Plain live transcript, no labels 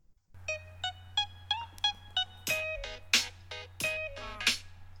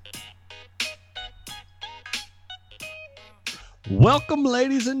Welcome,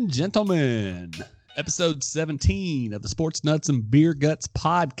 ladies and gentlemen. Episode 17 of the Sports Nuts and Beer Guts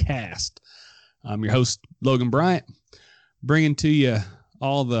podcast. I'm your host, Logan Bryant, bringing to you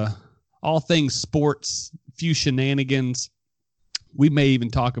all things sports, a few shenanigans. We may even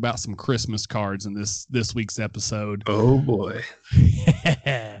talk about some Christmas cards in this week's episode. Oh, boy.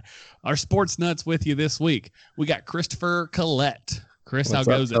 Our Sports Nuts with you this week. We got Christopher Collette. Chris, how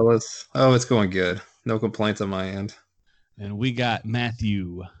goes it? Fellas? Oh, it's going good. No complaints on my end. And we got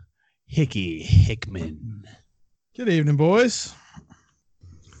Matthew Hickey Hickman. Good evening, boys.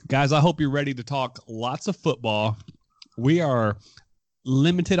 Guys, I hope you're ready to talk lots of football. We are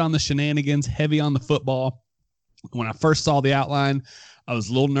limited on the shenanigans, heavy on the football. When I first saw the outline, I was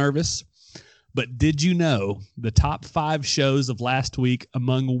a little nervous. But did you know the top 5 shows of last week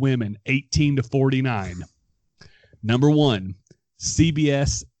among women 18 to 49? Number 1,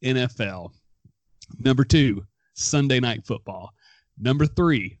 CBS NFL. Number 2, Sunday Night Football. Number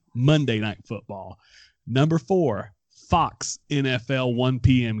 3, Monday Night Football. Number 4, Fox NFL 1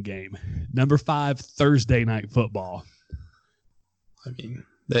 p.m. game. Number 5, Thursday Night Football. I mean,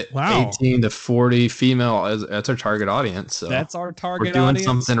 the 18 to 40 female, that's our target audience. So that's our target audience. We're doing audience.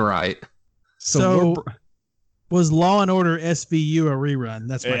 something right. So was Law & Order SVU a rerun?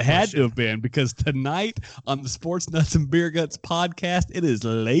 That's my It had to have been, because tonight on the Sports Nuts and Beer Guts podcast, it is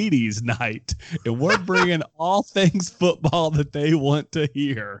ladies' night, and we're bringing all things football that they want to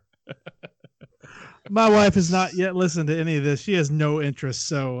hear. My wife has not yet listened to any of this. She has no interest.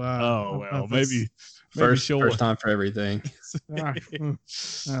 So, maybe first time for everything. Maybe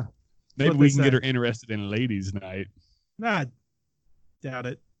we can get her interested in ladies' night. Nah, doubt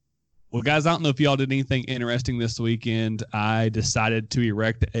it. Well, guys, I don't know if y'all did anything interesting this weekend. I decided to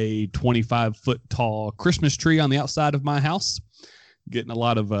erect a 25-foot tall Christmas tree on the outside of my house, getting a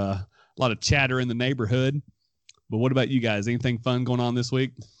lot of chatter in the neighborhood. But what about you guys? Anything fun going on this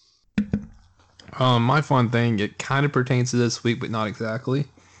week? My fun thing, it kind of pertains to this week, but not exactly.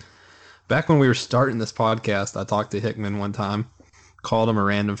 Back when we were starting this podcast, I talked to Hickman one time, called him a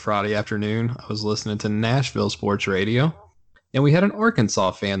random Friday afternoon. I was listening to Nashville Sports Radio. And we had an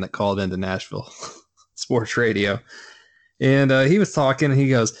Arkansas fan that called into Nashville Sports Radio. And he was talking, and he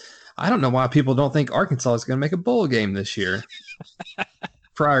goes, I don't know why people don't think Arkansas is going to make a bowl game this year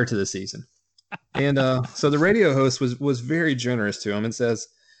prior to the season. And so the radio host was very generous to him and says,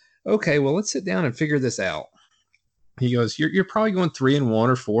 okay, well, let's sit down and figure this out. He goes, you're probably going 3-1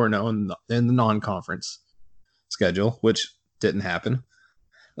 or 4-0 in the non-conference schedule, which didn't happen.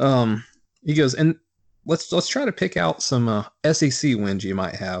 He goes, and let's try to pick out some SEC wins you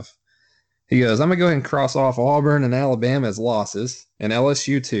might have. He goes, I'm going to go ahead and cross off Auburn and Alabama as losses, and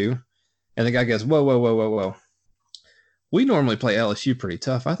LSU too. And the guy goes, whoa. We normally play LSU pretty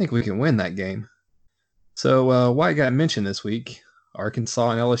tough. I think we can win that game. So White got mentioned this week.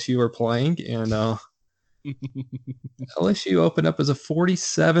 Arkansas and LSU are playing, and LSU opened up as a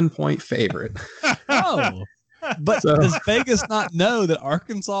 47-point favorite. Oh. But does Vegas not know that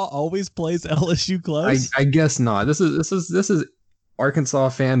Arkansas always plays LSU close? I guess not. This is Arkansas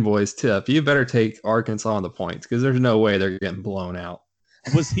fanboys tip. You better take Arkansas on the points, because there's no way they're getting blown out.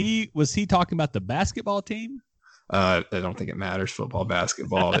 Was he talking about the basketball team? I don't think it matters. Football,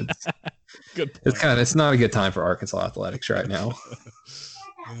 basketball. It's good point. It's not a good time for Arkansas athletics right now.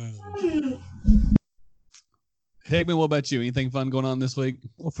 Hickman, what about you? Anything fun going on this week?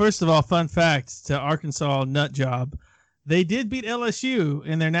 Well, first of all, fun fact to Arkansas nut job. They did beat LSU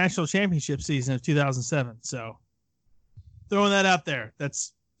in their national championship season of 2007. So throwing that out there,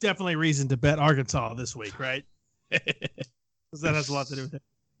 that's definitely reason to bet Arkansas this week, right? Because that has a lot to do with it.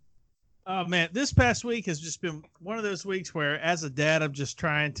 Oh, man, this past week has just been one of those weeks where, as a dad, I'm just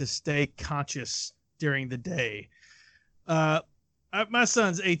trying to stay conscious during the day. My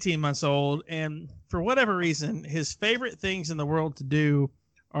son's 18 months old, and for whatever reason, his favorite things in the world to do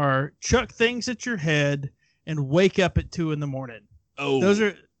are chuck things at your head and wake up at 2 a.m. Oh, those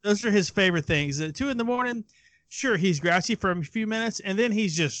are his favorite things. At 2 a.m, sure, he's grouchy for a few minutes, and then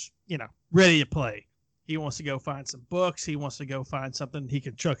he's just, ready to play. He wants to go find some books. He wants to go find something he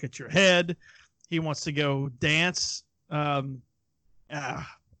can chuck at your head. He wants to go dance. They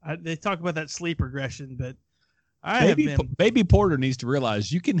talk about that sleep regression, but Baby Porter needs to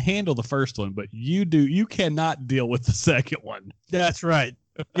realize you can handle the first one, but you cannot deal with the second one. That's right.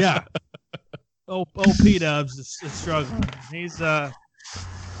 Yeah. Old P-Dubs is struggling. He's that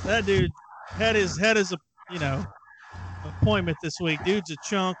dude had his appointment this week. Dude's a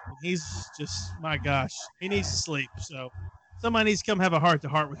chunk. He's just, my gosh, he needs to sleep. So somebody needs to come have a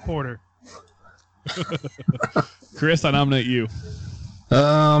heart-to-heart with Porter. Chris, I nominate you.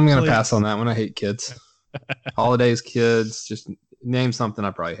 I'm going to pass on that one. I hate kids. Holidays, kids, just name something.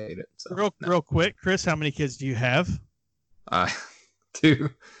 I probably hate it. So, Real quick, Chris, how many kids do you have? Two.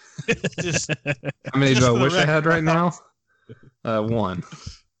 Just How many just do for I the wish I record, had right I now? One.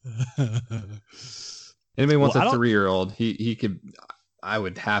 Anybody wants Well, I a don't- 3-year-old? He could. I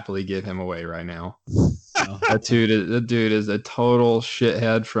would happily give him away right now. No. That dude is a total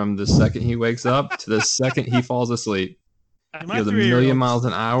shithead from the second he wakes up to the second he falls asleep. He My goes a 3-year-old's million miles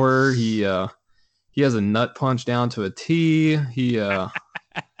an hour. He has a nut punch down to a T.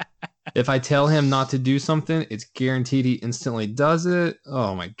 If I tell him not to do something, it's guaranteed he instantly does it.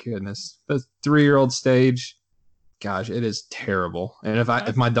 Oh my goodness. The 3-year-old stage, gosh, it is terrible. And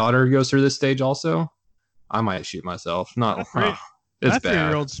if my daughter goes through this stage also, I might shoot myself. My It's bad.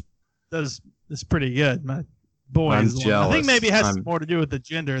 3-year-old's is pretty good. My boy I'm is the one. I think jealous. maybe it has I'm- more to do with the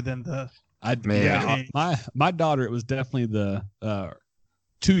gender than the. Man. Yeah, my daughter, it was definitely the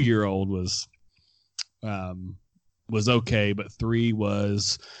 2-year-old was okay, but 3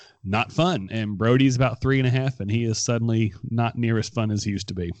 was not fun. And Brody's about 3.5, and he is suddenly not near as fun as he used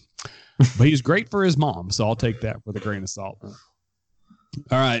to be. But he's great for his mom, so I'll take that with a grain of salt. All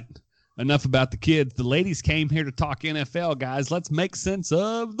right, enough about the kids. The ladies came here to talk NFL, guys. Let's make sense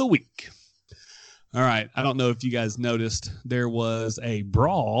of the week. All right, I don't know if you guys noticed, there was a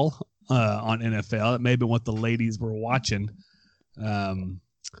brawl on NFL. It may have been what the ladies were watching. Browns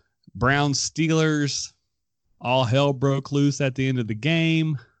Steelers, all hell broke loose at the end of the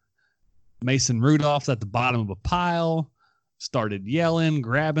game. Mason Rudolph's at the bottom of a pile, started yelling,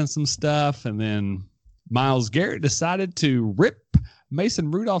 grabbing some stuff, and then Myles Garrett decided to rip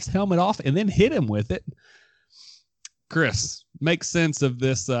Mason Rudolph's helmet off and then hit him with it. Chris, make sense of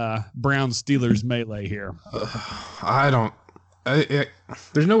this Browns Steelers melee here.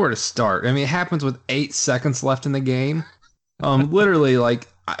 There's nowhere to start. I mean, it happens with 8 seconds left in the game. Literally, like,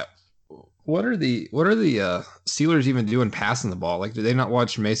 what are the Steelers even doing passing the ball? Like, do they not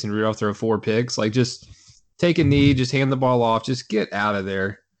watch Mason Rudolph throw 4 picks? Like, just take a knee, just hand the ball off, just get out of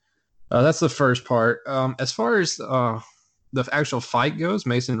there. That's the first part. As far as the actual fight goes,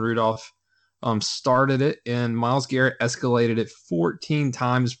 Mason Rudolph started it, and Myles Garrett escalated it 14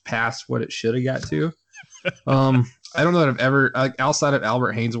 times past what it should have got to. I don't know that I've ever, outside of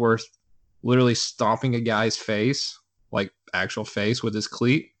Albert Hainsworth, literally stomping a guy's face, like actual face with his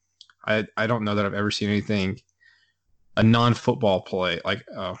cleat. I don't know that I've ever seen anything, a non-football play, like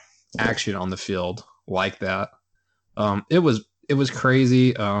action on the field like that. It was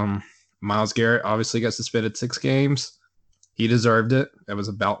crazy. Myles Garrett obviously got suspended 6 games. He deserved it. That was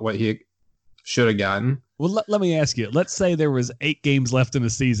about what he should have gotten. Well, let me ask you. Let's say there was 8 games left in the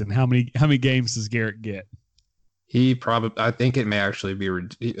season. How many games does Garrett get? I think it may actually be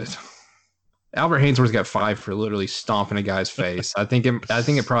Albert Hainsworth got 5 for literally stomping a guy's face. I think it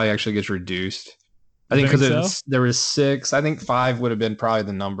probably actually gets reduced. I think because there was 6. I think 5 would have been probably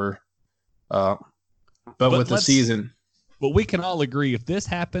the number. But with the season, but we can all agree if this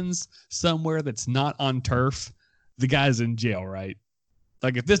happens somewhere that's not on turf, the guy's in jail, right?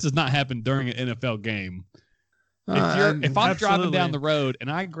 Like if this does not happen during an NFL game, if I'm driving down the road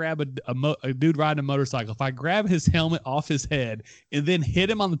and I grab a dude riding a motorcycle, if I grab his helmet off his head and then hit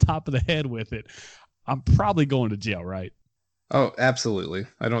him on the top of the head with it, I'm probably going to jail, right? Oh, absolutely.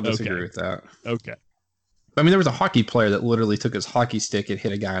 I don't disagree with that. Okay. I mean, there was a hockey player that literally took his hockey stick and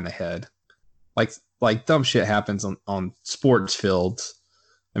hit a guy on the head. Like dumb shit happens on sports fields.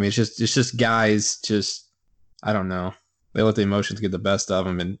 I mean, it's just guys I don't know. They let the emotions get the best of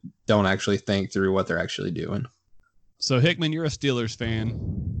them and don't actually think through what they're actually doing. So Hickman, you're a Steelers fan.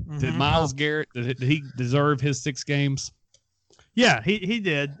 Mm-hmm. Did Myles Garrett, did he deserve his 6 games? Yeah, he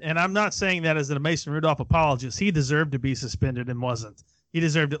did. And I'm not saying that as a Mason Rudolph apologist. He deserved to be suspended and wasn't. He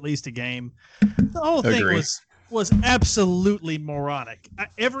deserved at least a game. The whole thing was absolutely moronic.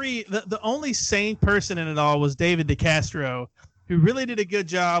 The only sane person in it all was David DeCastro, who really did a good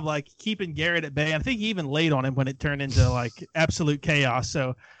job like keeping Garrett at bay. I think he even laid on him when it turned into like absolute chaos.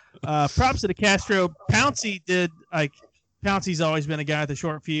 So props to DeCastro. Pouncey's always been a guy with a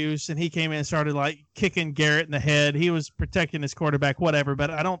short fuse, and he came in and started like kicking Garrett in the head. He was protecting his quarterback, whatever.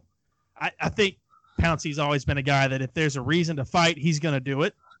 But I think Pouncey's always been a guy that if there's a reason to fight, he's going to do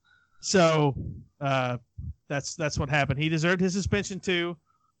it. So that's what happened. He deserved his suspension too.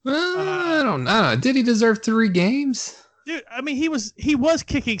 I don't know. Did he deserve 3 games? Dude, I mean, he was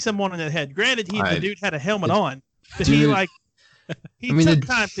kicking someone in the head. Granted, the dude had a helmet on, but dude, he took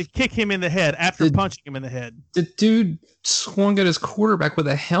time to kick him in the head after punching him in the head. The dude swung at his quarterback with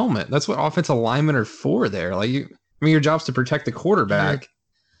a helmet. That's what offensive linemen are for there. Like your job's to protect the quarterback.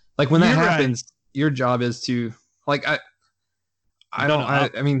 Like when that happens, your job is to I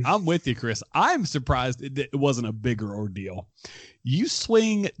mean, I'm with you, Chris. I'm surprised it wasn't a bigger ordeal. You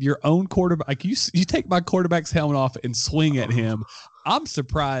swing your own quarterback, like you take my quarterback's helmet off and swing at him. I'm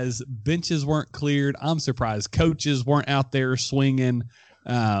surprised benches weren't cleared. I'm surprised coaches weren't out there swinging.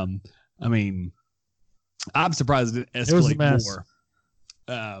 I mean, I'm surprised it escalated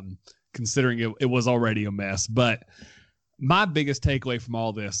more, considering it was already a mess. But my biggest takeaway from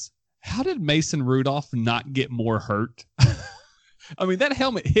all this, how did Mason Rudolph not get more hurt? I mean, that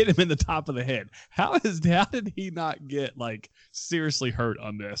helmet hit him in the top of the head. How did he not get seriously hurt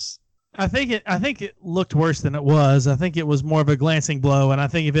on this? I think it looked worse than it was. I think it was more of a glancing blow, and I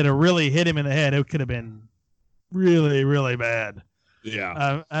think if it had really hit him in the head, it could have been really, really bad.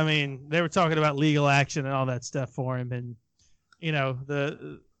 Yeah. I mean, they were talking about legal action and all that stuff for him, and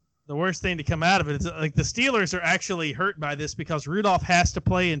the worst thing to come out of it is the Steelers are actually hurt by this because Rudolph has to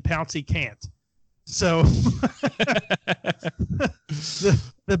play and Pouncey can't. So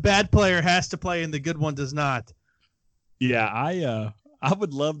the bad player has to play and the good one does not. Yeah, I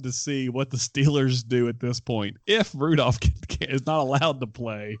would love to see what the Steelers do at this point. If Rudolph is not allowed to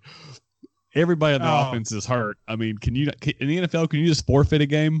play, everybody on the offense is hurt. I mean, in the NFL, can you just forfeit a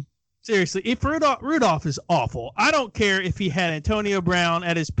game? Seriously, if Rudolph is awful. I don't care if he had Antonio Brown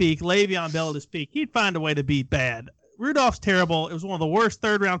at his peak, Le'Veon Bell at his peak. He'd find a way to be bad. Rudolph's terrible. It was one of the worst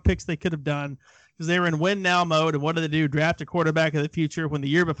third-round picks they could have done because they were in win-now mode. And what did they do? Draft a quarterback of the future when the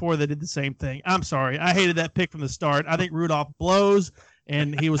year before they did the same thing. I'm sorry. I hated that pick from the start. I think Rudolph blows,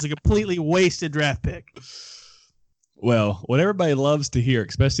 and he was a completely wasted draft pick. Well, what everybody loves to hear,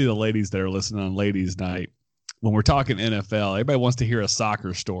 especially the ladies that are listening on Ladies' Night, when we're talking NFL, everybody wants to hear a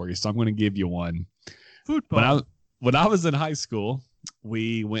soccer story, so I'm going to give you one. Football. When I was in high school,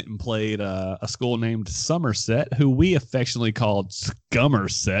 we went and played a school named Somerset, who we affectionately called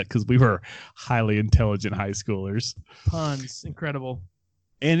Scummerset because we were highly intelligent high schoolers. Puns, incredible.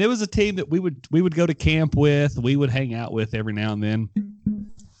 And it was a team that we would go to camp with, we would hang out with every now and then.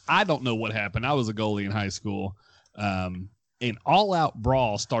 I don't know what happened. I was a goalie in high school. An all-out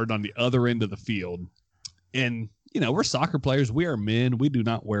brawl started on the other end of the field. And, we're soccer players. We are men. We do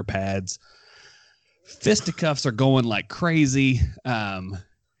not wear pads. Fisticuffs are going like crazy.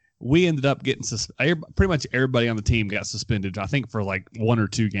 We ended up getting pretty much everybody on the team got suspended, I think, for 1 or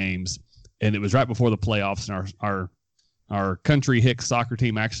 2 games. And it was right before the playoffs. And our country Hicks soccer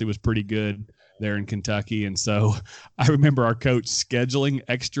team actually was pretty good there in Kentucky. And so I remember our coach scheduling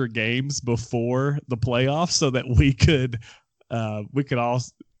extra games before the playoffs so that we could all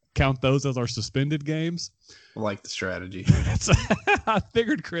count those as our suspended games. I like the strategy. I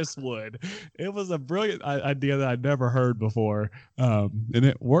figured Chris would. It was a brilliant idea that I'd never heard before. And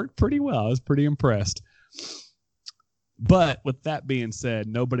it worked pretty well. I was pretty impressed. But with that being said,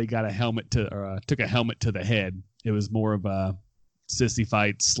 nobody got a helmet took a helmet to the head. It was more of a sissy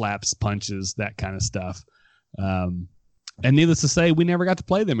fight, slaps, punches, that kind of stuff. And needless to say, we never got to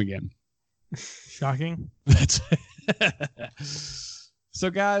play them again. Shocking. So,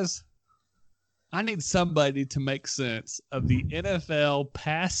 guys, I need somebody to make sense of the NFL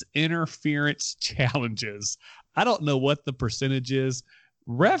pass interference challenges. I don't know what the percentage is.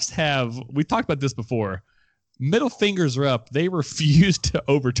 Refs we talked about this before. Middle fingers are up. They refuse to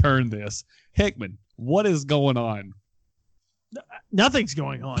overturn this. Hickman, what is going on? Nothing's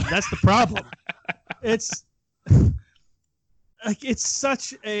going on. That's the problem. It's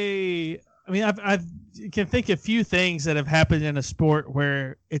such a. I mean, I can think of few things that have happened in a sport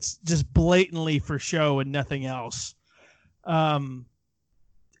where it's just blatantly for show and nothing else. If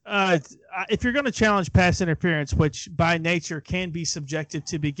you're going to challenge pass interference, which by nature can be subjective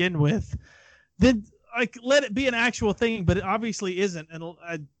to begin with, then let it be an actual thing. But it obviously isn't, and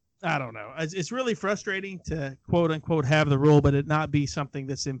I don't know. It's really frustrating to quote unquote have the rule, but it not be something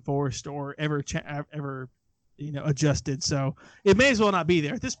that's enforced or ever adjusted. So it may as well not be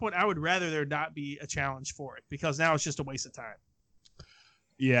there. At this point, I would rather there not be a challenge for it because now it's just a waste of time.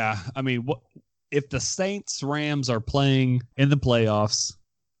 Yeah. I mean, if the Saints Rams are playing in the playoffs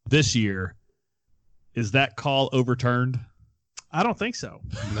this year, is that call overturned? I don't think so.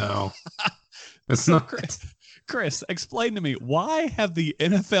 No. It's not. Chris, explain to me, why have the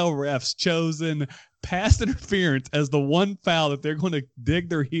NFL refs chosen pass interference as the one foul that they're going to dig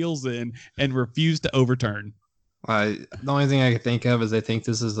their heels in and refuse to overturn? The only thing I can think of is they think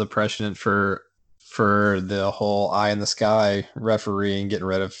this is the precedent for the whole eye in the sky referee and getting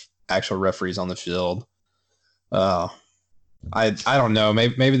rid of actual referees on the field. I don't know.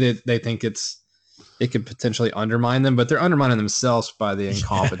 Maybe they think it could potentially undermine them, but they're undermining themselves by the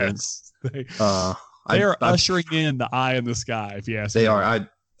incompetence. Yes, they are ushering in the eye in the sky, if you ask me. They are.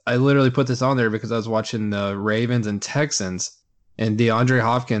 I literally put this on there because I was watching the Ravens and Texans, And DeAndre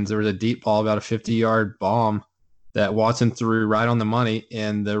Hopkins, there was a deep ball, about a 50-yard bomb that Watson threw right on the money,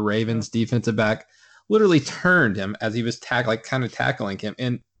 and the Ravens defensive back literally turned him as he was kind of tackling him.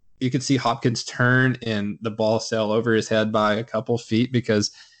 And you could see Hopkins turn and the ball sail over his head by a couple feet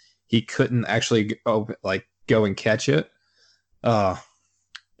because he couldn't actually go and catch it.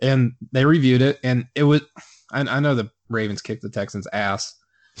 And they reviewed it, and it was, I know the Ravens kicked the Texans' ass,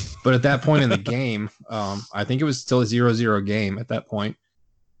 but at that point in the game, I think it was still a 0-0 game at that point.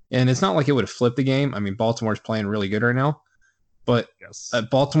 And it's not like it would have flipped the game. I mean, Baltimore's playing really good right now, but Yes.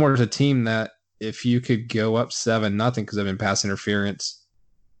 Baltimore is a team that if you could go up 7-0 because they've been pass interference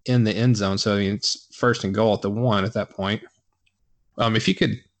in the end zone, so I mean, it's 1st and goal at the 1 at that point. If you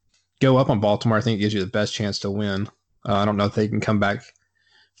could go up on Baltimore, I think it gives you the best chance to win. I don't know if they can come back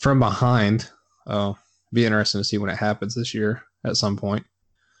from behind. Be interesting to see when it happens this year at some point.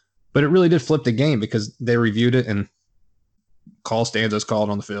 But it really did flip the game because they reviewed it and call Stanza's called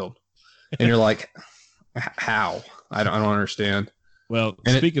on the field. And you're like, how? I don't understand. Well,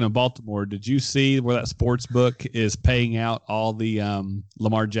 And speaking of Baltimore, did you see where that sports book is paying out all the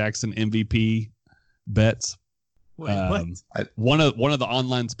Lamar Jackson MVP bets? Wait, what? One of the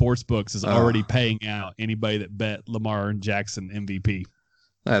online sports books is already paying out anybody that bet Lamar Jackson MVP.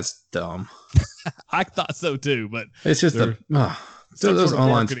 That's dumb. I thought so too, but It's just They're- those sort of online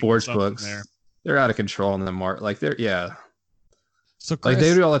marketing sports something books. there. They're out of control in the market. Like So Chris, like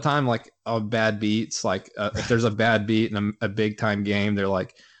they do all the time. Like bad beats. Like if there's a bad beat in a big time game, they're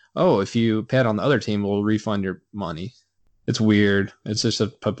like, "Oh, if you bet on the other team, we'll refund your money." It's weird. It's just a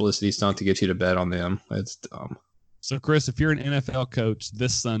publicity stunt to get you to bet on them. It's dumb. So Chris, if you're an NFL coach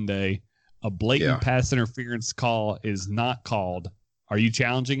this Sunday, a blatant pass interference call is not called. Are you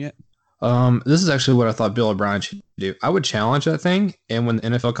challenging it? This is actually what I thought Bill O'Brien should do. I would challenge that thing, and when the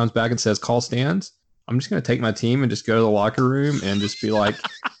NFL comes back and says call stands, I'm just going to take my team and just go to the locker room and just be like,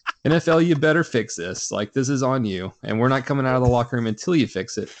 NFL, you better fix this. Like, this is on you, and we're not coming out of the locker room until you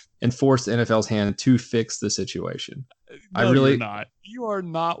fix it, and force the NFL's hand to fix the situation. No, you're not. You are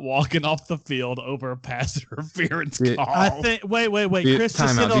not walking off the field over a pass interference Dude, call. I think. Wait. Dude, Chris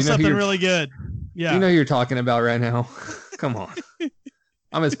time just out. hit Do on you know who something you're- really good. Yeah. You know who you're talking about right now? Come on.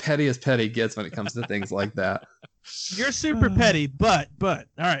 I'm as petty gets when it comes to things like that. You're super petty, but all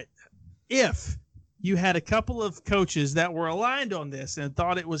right. If you had a couple of coaches that were aligned on this and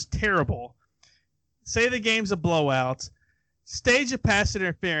thought it was terrible, say the game's a blowout, stage a pass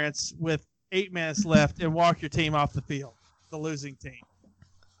interference with 8 minutes left and walk your team off the field, the losing team.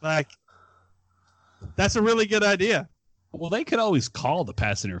 Like, that's a really good idea. Well, they could always call the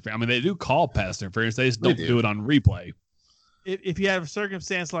pass interference. I mean, they do call pass interference. They just They don't do. do it on replay. If you have a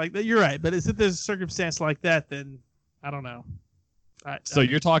circumstance like that, you're right. But if there's a circumstance like that, then I don't know. So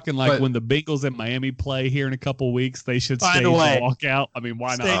you're talking like But- when the Bengals and Miami play here in a couple of weeks, they should Find stage a way. a walkout. I mean,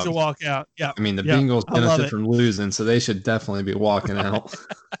 why stage not? a walkout. Yeah. I mean, the Yeah, Bengals I love benefit it. from losing, so they should definitely be walking out.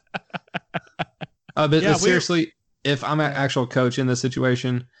 But Yeah, seriously, if I'm an actual coach in this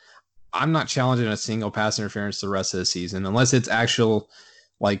situation, I'm not challenging a single pass interference the rest of the season unless it's actual,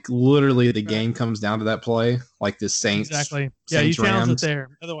 like literally the game comes down to that play, like the Saints. Exactly. Yeah, you Saints challenge Rams. it there.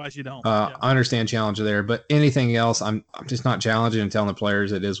 Otherwise, you don't. I Yeah. understand challenge there, but anything else, I'm just not challenging and telling the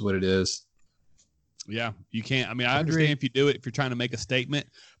players it is what it is. Yeah, you can't. I mean, I Agreed. understand if you do it, if you're trying to make a statement,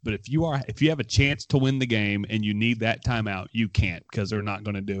 but if you have a chance to win the game and you need that timeout, you can't because they're not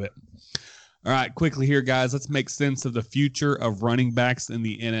going to do it. All right, quickly here, guys. Let's make sense of the future of running backs in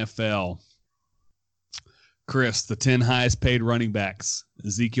the NFL. Chris, the 10 highest paid running backs: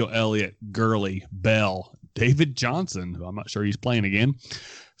 Ezekiel Elliott, Gurley, Bell, David Johnson, who I'm not sure he's playing again,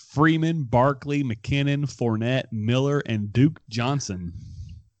 Freeman, Barkley, McKinnon, Fournette, Miller, and Duke Johnson.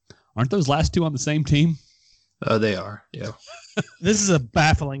 Aren't those last two on the same team? They are, yeah. This is a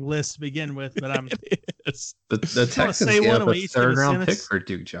baffling list to begin with, but I'm It is. The Texans say gave one up and a we each give a 3rd round pick sentence. for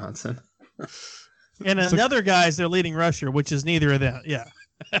Duke Johnson. and another guy's their leading rusher, which is neither of them. Yeah.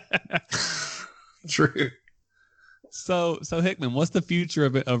 True. So Hickman, what's the future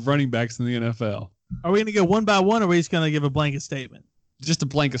of running backs in the NFL? Are we going to go one by one, or are we just going to give a blanket statement? Just a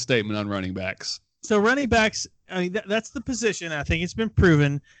blanket statement on running backs. So running backs, I mean, that's the position. I think it's been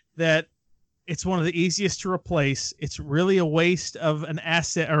proven that it's one of the easiest to replace. It's really a waste of an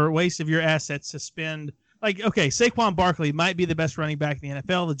asset or a waste of your assets to spend. Like, okay, Saquon Barkley might be the best running back in the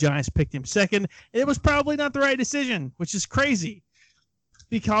NFL. The Giants picked him second. It was probably not the right decision, which is crazy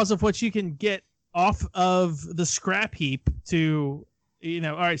because of what you can get off of the scrap heap to,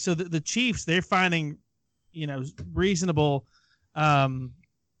 all right, so the Chiefs, they're finding, reasonable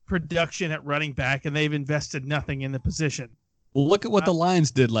production at running back, and they've invested nothing in the position. Well, look at what the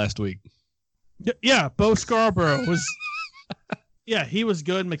Lions did last week. Yeah, Bo Scarborough was Yeah, he was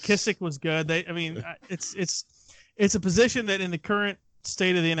good. McKissick was good. It's a position that in the current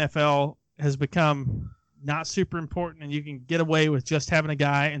state of the NFL has become not super important, and you can get away with just having a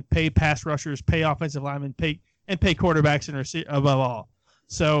guy and pay pass rushers, pay offensive linemen, pay quarterbacks and above all.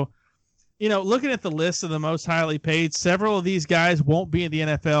 So, looking at the list of the most highly paid, several of these guys won't be in the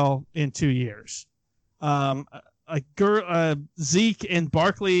NFL in 2 years. Zeke and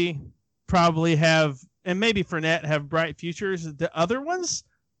Barkley probably have, and maybe Fournette have bright futures. The other ones,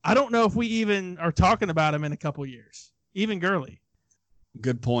 I don't know if we even are talking about them in a couple years. Even Gurley.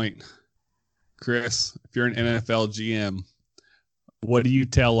 Good point. Chris, if you're an NFL GM, what do you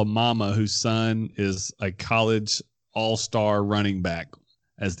tell a mama whose son is a college all-star running back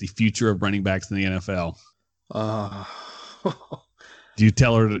as the future of running backs in the NFL? Do you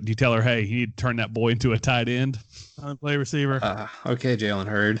tell her, hey, you need to turn that boy into a tight end? Play receiver. Okay, Jalen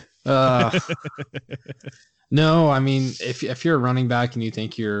Hurd. No, I mean, if you're a running back and you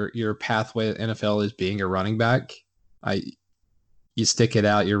think your pathway at NFL is being a running back, you stick it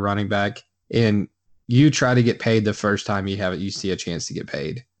out, you're running back, and you try to get paid the first time you see a chance to get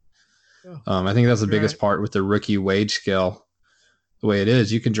paid. I think that's the biggest part with the rookie wage scale. The way it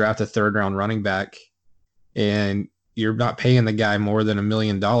is, you can draft a 3rd-round running back, and you're not paying the guy more than $1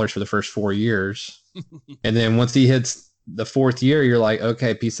 million for the first 4 years. And then once he hits the 4th year, you're like,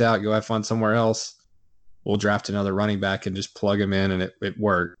 okay, peace out, go have fun somewhere else. We'll draft another running back and just plug him in, and it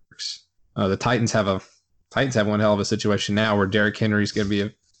works. The Titans have one hell of a situation now where Derrick Henry's going to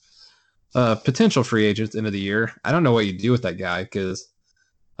be a potential free agent at the end of the year. I don't know what you do with that guy because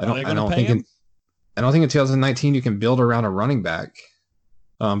I don't think in 2019 you can build around a running back.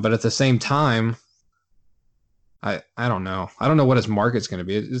 But at the same time, I don't know. I don't know what his market's going to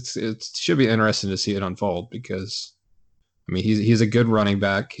be. It should be interesting to see it unfold because, I mean, he's a good running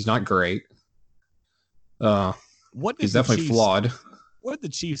back. He's not great. He's definitely flawed. What did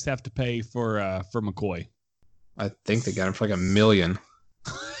the Chiefs have to pay for McCoy? I think they got him for like $1 million.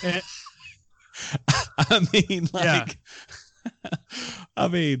 I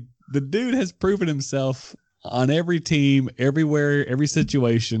mean, the dude has proven himself on every team, everywhere, every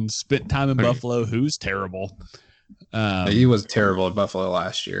situation. Spent time in Buffalo, who's terrible. He was terrible at Buffalo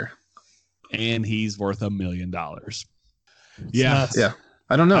last year, and he's worth $1 million. Yeah.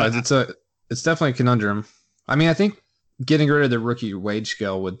 I don't know. It's definitely a conundrum. I mean, I think getting rid of the rookie wage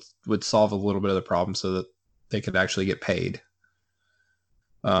scale would solve a little bit of the problem so that they could actually get paid.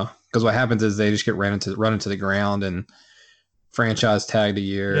 Because what happens is they just get run into the ground and franchise tagged a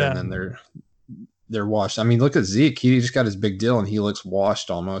year, and then they're washed. I mean, look at Zeke. He just got his big deal, and he looks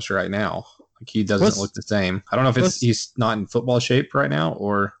washed almost right now. Like he doesn't look the same. I don't know if he's not in football shape right now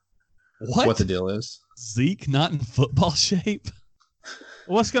or what the deal is. Zeke not in football shape?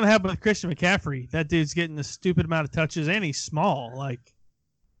 What's going to happen with Christian McCaffrey? That dude's getting a stupid amount of touches, and he's small.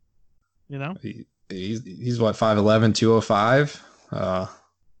 He's what, 5'11", 205?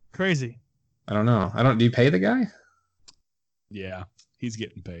 Crazy. I don't know. Do you pay the guy? Yeah, he's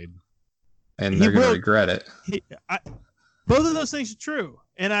getting paid. And they're going to regret it. Both of those things are true.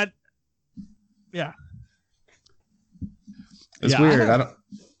 And it's weird.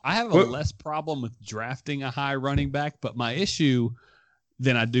 I have a less problem with drafting a high running back, but my issue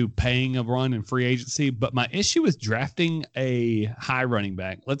than I do paying a run in free agency. But my issue is drafting a high running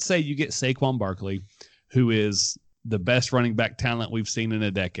back. Let's say you get Saquon Barkley, who is the best running back talent we've seen in a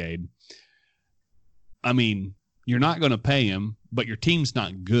decade. I mean, you're not going to pay him, but your team's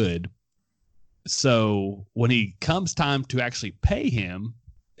not good. So when he comes time to actually pay him,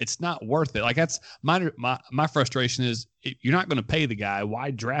 it's not worth it. Like that's my frustration is you're not going to pay the guy.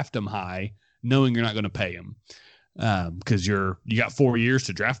 Why draft him high knowing you're not going to pay him? Because you got 4 years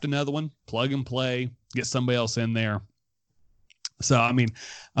to draft another one, plug and play, get somebody else in there. So, I mean,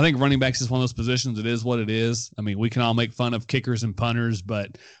 I think running backs is one of those positions. It is what it is. I mean, we can all make fun of kickers and punters,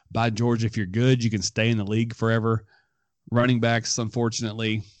 but by George, if you're good, you can stay in the league forever. Running backs,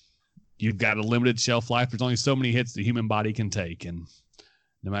 unfortunately, you've got a limited shelf life. There's only so many hits the human body can take. And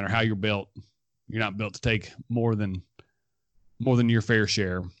no matter how you're built, you're not built to take more than your fair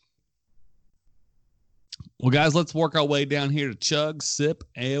share. Well, guys, let's work our way down here to chug, sip,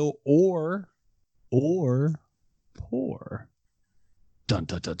 ale, or pour. Dun,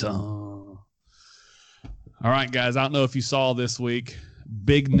 dun, dun, dun. All right, guys. I don't know if you saw this week.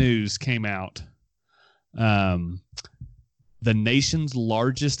 Big news came out. The nation's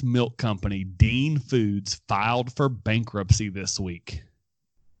largest milk company, Dean Foods, filed for bankruptcy this week,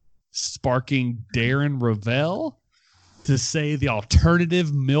 sparking Darren Ravel to say the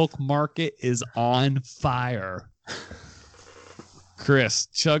alternative milk market is on fire. Chris,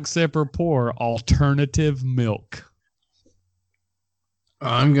 chug, sip, or pour alternative milk?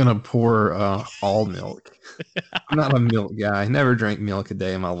 I'm gonna pour all milk. I'm not a milk guy. Never drank milk a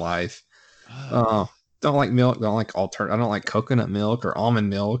day in my life. Don't like milk. Don't like I don't like coconut milk or almond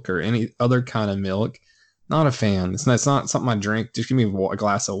milk or any other kind of milk. Not a fan. It's not something I drink. Just give me a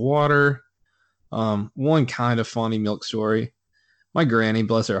glass of water. One kind of funny milk story. My granny,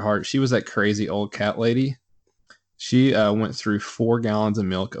 bless her heart, she was that crazy old cat lady. She went through 4 gallons of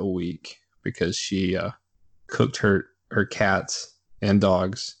milk a week because she cooked her cats and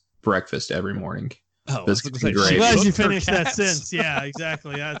dogs breakfast every morning. Oh, Biscuits I'm and gravy. glad you finished that sentence. Yeah,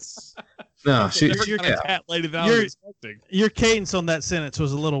 exactly. That's No, You're kind of cat lady that I was expecting. your cadence on that sentence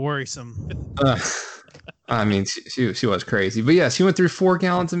was a little worrisome. I mean, she was crazy, but yeah, she went through 4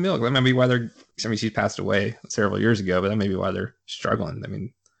 gallons of milk. That might be why she passed away several years ago, but that may be why they're struggling. I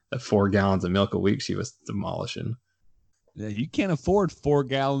mean, that 4 gallons of milk a week she was demolishing. Yeah, you can't afford 4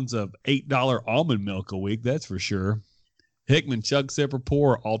 gallons of $8 almond milk a week. That's for sure. Hickman, chug, sip, or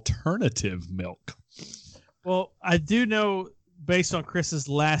pour alternative milk. Well, I do know, based on Chris's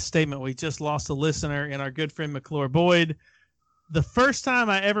last statement, we just lost a listener in our good friend McClure Boyd. The first time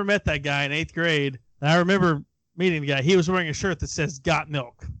I ever met that guy in 8th grade, I remember meeting the guy. He was wearing a shirt that says "Got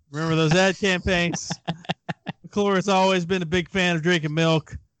Milk." Remember those ad campaigns? McClure has always been a big fan of drinking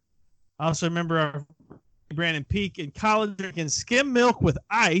milk. I also remember our Brandon Peak in college drinking skim milk with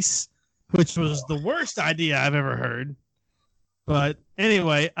ice, which was the worst idea I've ever heard. But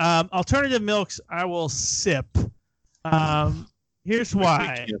anyway, alternative milks I will sip. Here's why.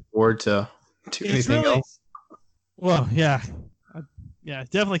 I can't afford to do anything else. Well, yeah.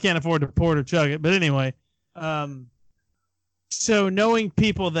 Definitely can't afford to pour or chug it. But anyway, so knowing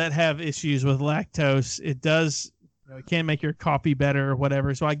people that have issues with lactose, it does, it can make your coffee better or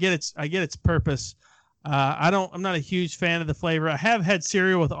whatever. So I get its purpose. I'm not a huge fan of the flavor. I have had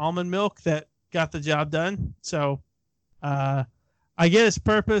cereal with almond milk that got the job done. So, I get its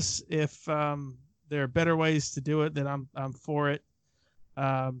purpose. If there are better ways to do it, then I'm for it.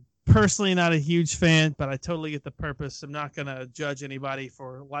 Personally, not a huge fan, but I totally get the purpose. I'm not going to judge anybody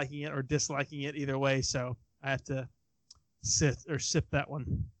for liking it or disliking it either way. So I have to sip that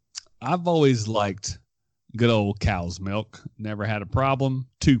one. I've always liked good old cow's milk. Never had a problem.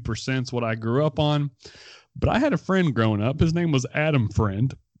 2% is what I grew up on. But I had a friend growing up. His name was Adam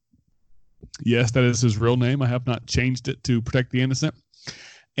Friend. Yes, that is his real name. I have not changed it to protect the innocent.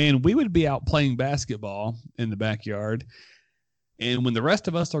 And we would be out playing basketball in the backyard. And when the rest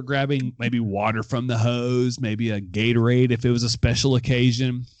of us are grabbing maybe water from the hose, maybe a Gatorade if it was a special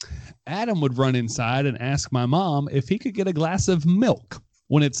occasion, Adam would run inside and ask my mom if he could get a glass of milk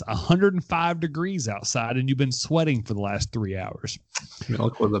when it's 105 degrees outside and you've been sweating for the last 3 hours.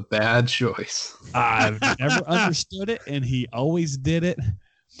 Milk was a bad choice. I've never understood it, and he always did it.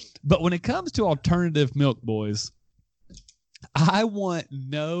 But when it comes to alternative milk, boys, I want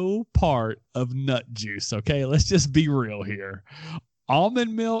no part of nut juice, okay? Let's just be real here.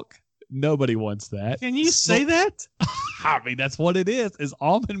 Almond milk, nobody wants that. Can you say that? I mean, that's what it is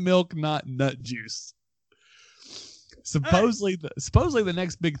almond milk, not nut juice. Supposedly the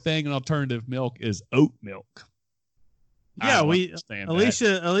next big thing in alternative milk is oat milk. Yeah,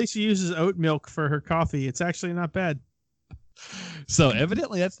 Alicia uses oat milk for her coffee. It's actually not bad. So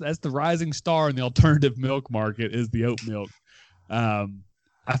evidently that's the rising star in the alternative milk market is the oat milk.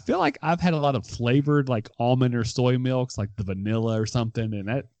 I feel like I've had a lot of flavored like almond or soy milks, like the vanilla or something, and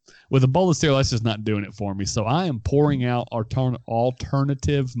that with a bowl of cereal, that's just not doing it for me. So I am pouring out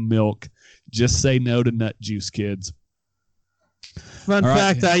alternative milk. Just say no to nut juice, kids. Fun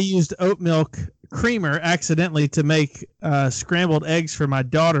fact, I used oat milk creamer accidentally to make scrambled eggs for my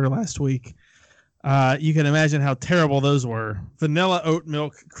daughter last week. You can imagine how terrible those were. Vanilla oat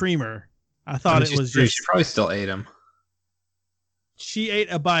milk creamer. I thought it was just... She probably still ate them. She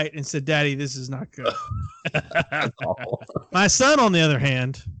ate a bite and said, "Daddy, this is not good." That's awful. My son, on the other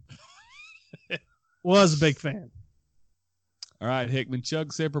hand, was a big fan. All right, Hickman,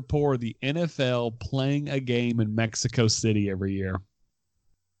 chug, sip, or pour. The NFL playing a game in Mexico City every year.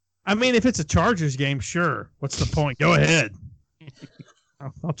 I mean, if it's a Chargers game, sure. What's the point? Go ahead.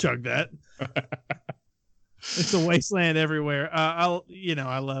 I'll chug that. It's a wasteland everywhere. I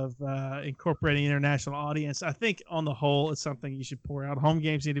love incorporating international audience. I think on the whole, it's something you should pour out. Home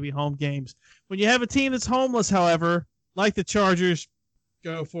games need to be home games. When you have a team that's homeless, however, like the Chargers,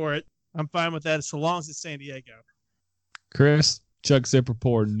 go for it. I'm fine with that so long as it's San Diego. Chris, chug, sip, or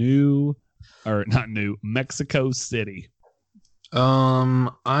pour. Mexico City. I'm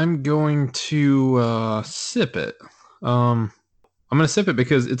going to sip it. I'm going to sip it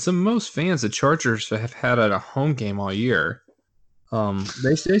because it's the most fans the Chargers have had at a home game all year.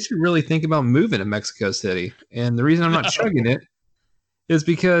 They should really think about moving to Mexico City. And the reason I'm not chugging it is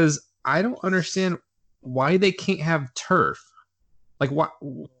because I don't understand why they can't have turf. Like what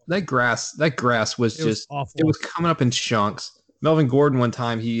that grass was just awful. It was coming up in chunks. Melvin Gordon one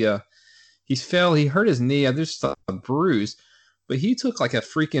time he fell, he hurt his knee. There's just a bruise, but he took like a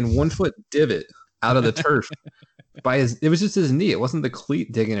freaking 1 foot divot out of the turf it was just his knee. It wasn't the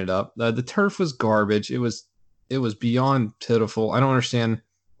cleat digging it up. The turf was garbage. It was beyond pitiful. I don't understand.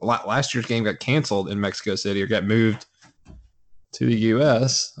 Last year's game got canceled in Mexico City or got moved to the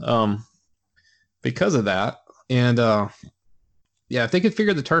U.S. Because of that. And yeah, if they could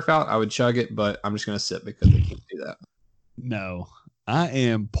figure the turf out, I would chug it, but I'm just going to sit because they can't do that. No, I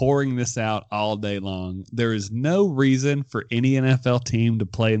am pouring this out all day long. There is no reason for any NFL team to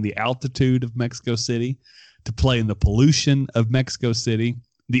play in the altitude of Mexico City, to play in the pollution of Mexico City.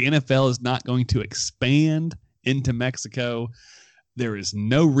 The NFL is not going to expand into Mexico. There is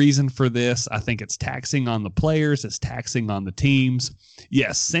no reason for this. I think it's taxing on the players. It's taxing on the teams.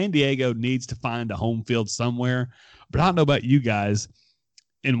 Yes, San Diego needs to find a home field somewhere, but I don't know about you guys.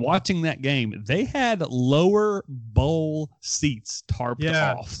 In watching that game, they had lower bowl seats tarped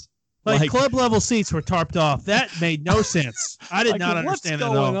off. Like club level seats were tarped off. That made no sense. I did not understand that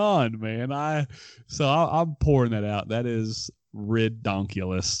at all. What's going on, man? I'm pouring that out. That is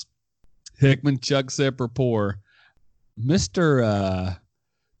ridonkulous. Hickman, chug, sip, or pour. Mr.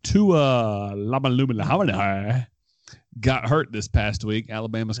 Tua Tagovailoa got hurt this past week.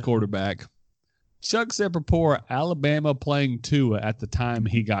 Alabama's quarterback. Chug, sip, or pour. Alabama playing Tua at the time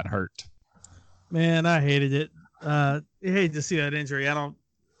he got hurt. Man, I hated it. I hate to see that injury. I don't.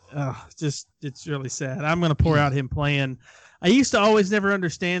 It's really sad. I'm going to pour out him playing. I used to always never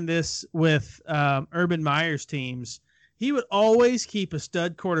understand this with Urban Meyer's teams. He would always keep a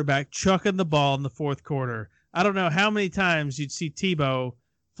stud quarterback chucking the ball in the fourth quarter. I don't know how many times you'd see Tebow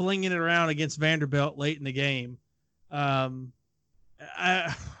flinging it around against Vanderbilt late in the game.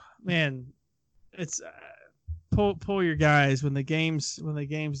 It's pull your guys when the game's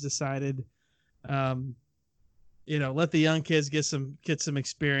decided. Let the young kids get some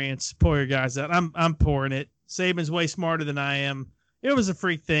experience. Pull your guys out. I'm pouring it. Saban's way smarter than I am. It was a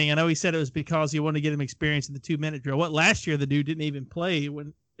freak thing. I know he said it was because he wanted to get him experience in the 2-minute drill. Last year the dude didn't even play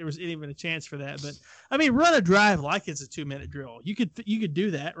when there was even a chance for that. But I mean, run a drive like it's a 2-minute drill. You could do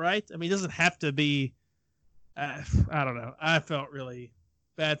that, right? I mean, it doesn't have to be. I don't know. I felt really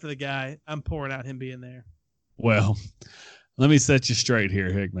bad for the guy. I'm pouring out him being there. Well, let me set you straight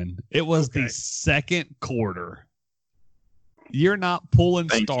here, Hickman. It was the second quarter. You're not pulling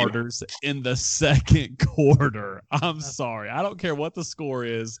starters in the second quarter. I'm sorry. I don't care what the score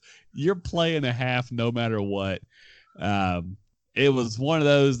is. You're playing a half no matter what. It was one of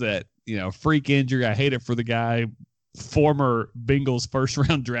those that, freak injury. I hate it for the guy. Former Bengals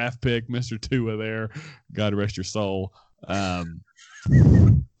first-round draft pick, Mr. Tua there. God rest your soul.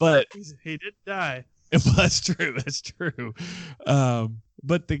 But he did die. That's true. That's true.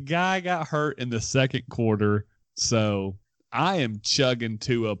 But the guy got hurt in the second quarter, so I am chugging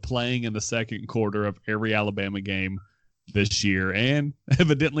Tua playing in the second quarter of every Alabama game this year, and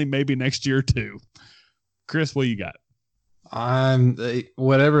evidently maybe next year too. Chris, what you got?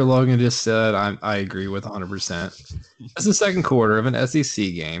 Whatever Logan just said, I agree with 100%. It's the second quarter of an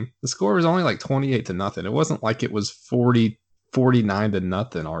SEC game. The score was only like 28-0. It wasn't like it was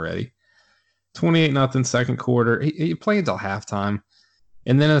 49-0 already. 28-0 second quarter. You play until halftime.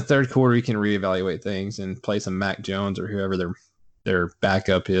 And then in the third quarter, you can reevaluate things and play some Mac Jones or whoever their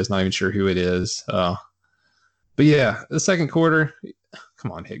backup is. Not even sure who it is. But yeah, the second quarter,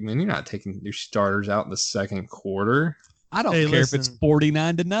 come on, Hickman. You're not taking your starters out in the second quarter. I don't care if it's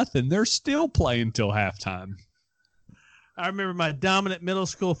 49-0. They're still playing till halftime. I remember my dominant middle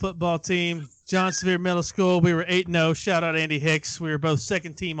school football team, John Sevier Middle School. We were 8-0. Shout out Andy Hicks. We were both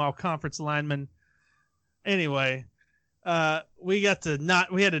second team all conference linemen. Anyway, we had to not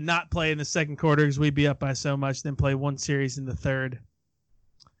play in the second quarter because we'd be up by so much, then play one series in the third.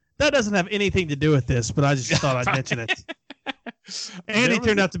 That doesn't have anything to do with this, but I just thought I'd mention it. Andy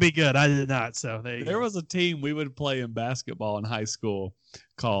turned out to be good. I did not. So there was a team we would play in basketball in high school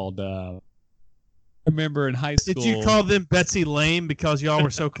called. I remember in high school. Did you call them Betsy Lame because y'all were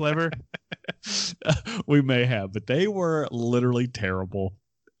so clever? We may have, but they were literally terrible.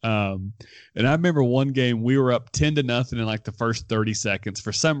 And I remember one game we were up 10-0 in like the first 30 seconds.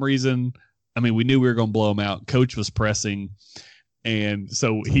 For some reason, we knew we were going to blow them out. Coach was pressing. And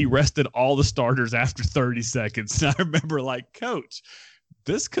so he rested all the starters after 30 seconds. And I remember like, Coach,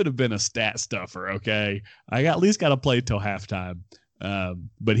 this could have been a stat stuffer. Okay. I at least got to play till halftime.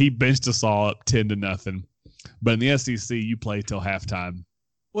 But he benched us all up 10-0. But in the SEC, you play till halftime.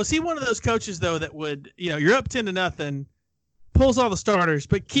 Was he one of those coaches though, that would, you're up 10-0, pulls all the starters,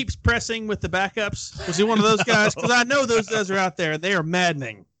 but keeps pressing with the backups? Was he one of those guys? Because I know those guys are out there. They are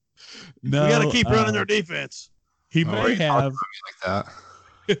maddening. No, We got to keep running their defense. He may have. Like that.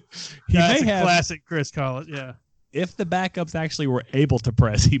 He That's may a have. classic Chris Collins. Yeah. If the backups actually were able to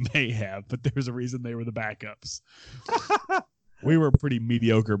press, he may have. But there's a reason they were the backups. We were a pretty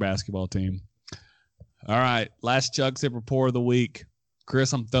mediocre basketball team. All right, last Chug Sip Pour of the week.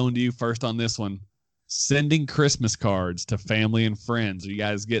 Chris, I'm throwing to you first on this one. Sending Christmas cards to family and friends. Are you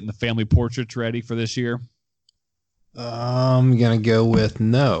guys getting the family portraits ready for this year? I'm gonna go with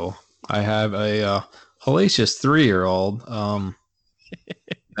no. I have a hellacious 3-year-old.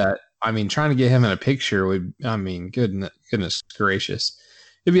 That trying to get him in a picture would, goodness gracious,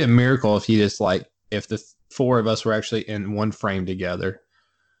 it'd be a miracle if if the 4 of us were actually in one frame together.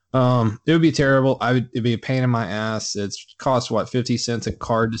 It would be terrible. It'd be a pain in my ass. It's cost 50 cents a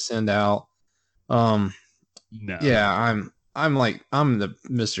card to send out. No. Yeah, I'm the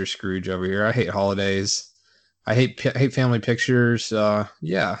Mr. Scrooge over here. I hate holidays. I hate family pictures.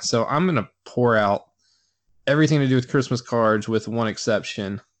 Yeah, so I'm gonna pour out everything to do with Christmas cards with one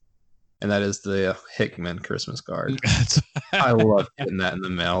exception, and that is the Hickman Christmas card. I love getting that in the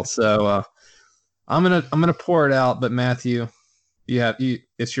mail. So I'm gonna pour it out. But Matthew,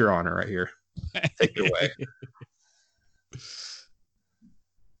 it's your honor right here. Take it away.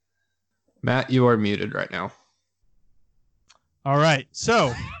 Matt, you are muted right now. All right.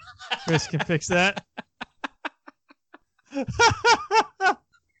 So Chris can fix that.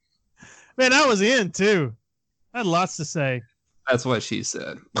 Man, I was in too. I had lots to say. That's what she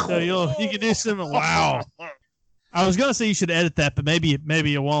said. So you can do some. Wow. I was gonna say you should edit that, but maybe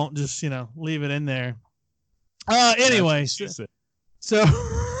you won't. Just leave it in there. Anyway, so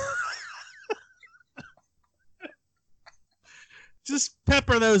just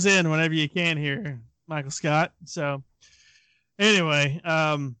pepper those in whenever you can here, Michael Scott. So anyway,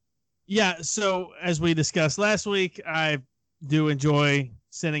 yeah. So as we discussed last week, I do enjoy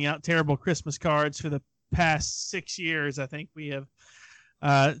sending out terrible Christmas cards. For the past 6 years, I think we have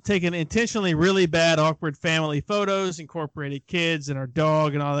taken intentionally really bad, awkward family photos, incorporated kids and our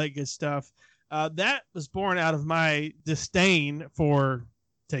dog and all that good stuff. That was born out of my disdain for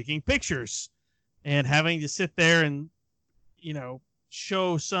taking pictures and having to sit there and,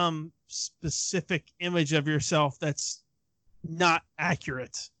 show some specific image of yourself that's not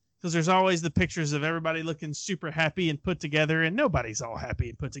accurate. Because there's always the pictures of everybody looking super happy and put together, and nobody's all happy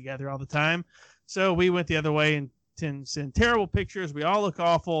and put together all the time. So we went the other way and send terrible pictures. We all look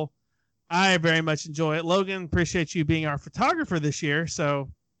awful. I very much enjoy it. Logan, appreciate you being our photographer this year.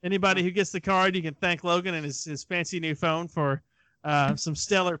 So anybody who gets the card, you can thank Logan and his fancy new phone for some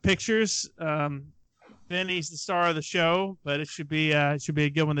stellar pictures. Benny's the star of the show, but it should be a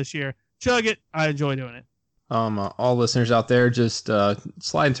good one this year. Chug it. I enjoy doing it. All listeners out there, just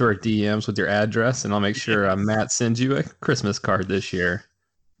slide into our DMs with your address, and I'll make sure Matt sends you a Christmas card this year.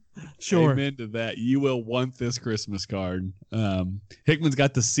 Sure. Amen to that. You will want this Christmas card. Hickman's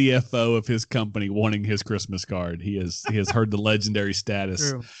got the CFO of his company wanting his Christmas card. He has heard the legendary status.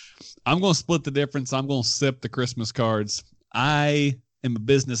 True. I'm going to split the difference. I'm going to sip the Christmas cards. I am a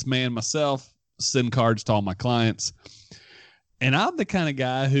businessman myself, send cards to all my clients. And I'm the kind of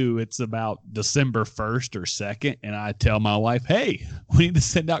guy who it's about December 1st or 2nd, and I tell my wife, hey, we need to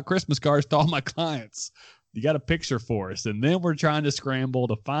send out Christmas cards to all my clients. You got a picture for us? And then we're trying to scramble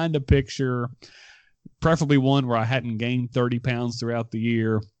to find a picture, preferably one where I hadn't gained 30 pounds throughout the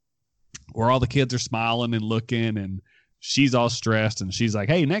year, where all the kids are smiling and looking, and she's all stressed. And she's like,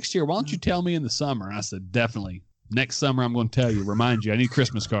 hey, next year, why don't you tell me in the summer? And I said, definitely. Next summer, I'm going to tell you, remind you, I need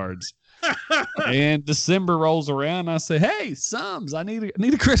Christmas cards. And December rolls around, and I say, hey, Sums, I need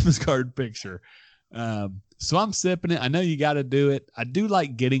a Christmas card picture. So I'm sipping it. I know you got to do it. I do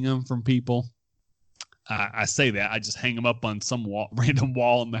like getting them from people. I say that. I just hang them up on some random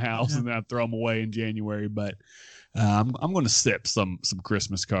wall in the house, and then I throw them away in January. But I'm going to sip some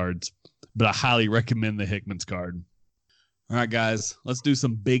Christmas cards. But I highly recommend the Hickman's card. All right, guys, let's do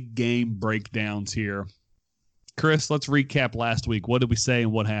some big game breakdowns here. Chris, let's recap last week. What did we say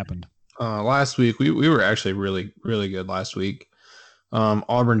and what happened? Last week, we were actually really, really good last week.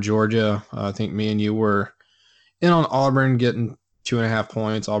 Auburn, Georgia, I think me and you were in on Auburn getting 2.5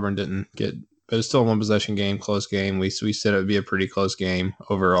 points. Auburn didn't get, but it was still a one-possession game, close game. We said it would be a pretty close game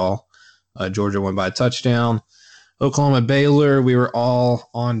overall. Georgia won by a touchdown. Oklahoma, Baylor, we were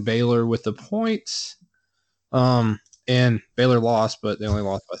all on Baylor with the points. And Baylor lost, but they only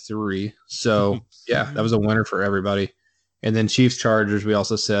lost by 3. So, yeah, that was a winner for everybody. And then Chiefs, Chargers, we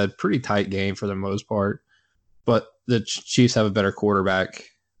also said pretty tight game for the most part. But the Chiefs have a better quarterback.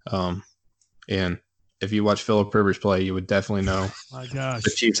 And if you watch Philip Rivers play, you would definitely know My gosh. the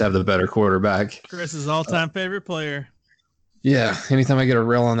Chiefs have the better quarterback. Chris's all-time favorite player. Yeah, anytime I get a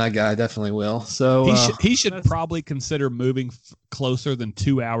reel on that guy, I definitely will. So he should probably consider moving closer than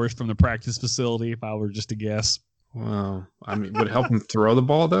 2 hours from the practice facility, if I were just to guess. well, I mean, would it help him throw the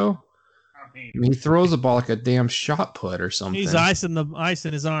ball though? I mean, he throws the ball like a damn shot put or something. He's icing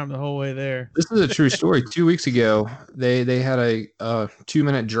his arm the whole way there. This is a true story. 2 weeks ago, they had a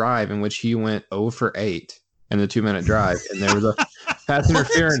 2-minute drive in which he went 0 for 8 in the 2-minute drive, and there was a pass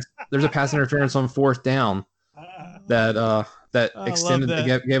interference. There's a pass interference on 4th down that extended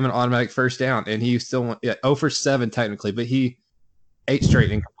gave an automatic first down, and he still went 0 for 7 technically, but he 8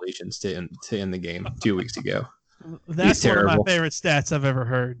 straight incompletions to end the game 2 weeks ago. That's one of my favorite stats I've ever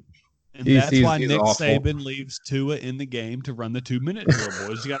heard. And that's why Nick Saban leaves Tua in the game to run the 2-minute drill,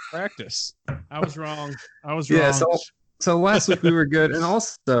 boys. You got to practice. I was wrong. Yeah, so last week we were good. And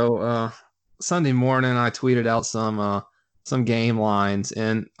also Sunday morning I tweeted out some game lines,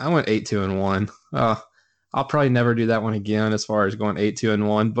 and I went 8-2-1. I'll probably never do that one again as far as going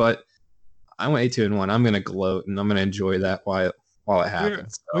 8-2-1, but I went 8-2-1. I'm going to gloat, and I'm going to enjoy that while it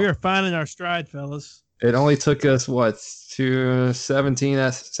happens. We are finding our stride, fellas. It only took us to 17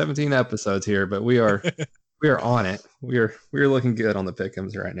 episodes here, but we are on it. We're looking good on the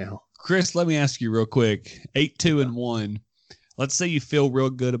pick'ems right now. Chris, let me ask you real quick. 8-2-1. Let's say you feel real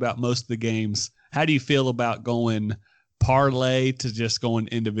good about most of the games. How do you feel about going parlay to just going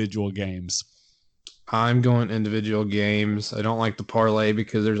individual games? I'm going individual games. I don't like the parlay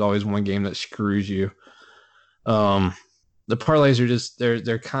because there's always one game that screws you. The parlays are just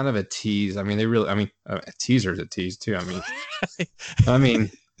they're kind of a tease. I mean, a teaser's a tease too. I mean,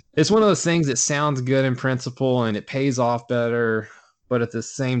 it's one of those things that sounds good in principle and it pays off better, but at the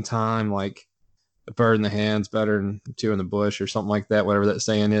same time, like a bird in the hand's better than two in the bush or something like that. Whatever that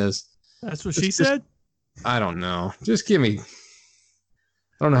saying is. That's what she said. I don't know. Just give me.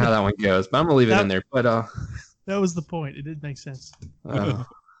 I don't know how that one goes, but I'm gonna leave it in there. But that was the point. It did make sense. But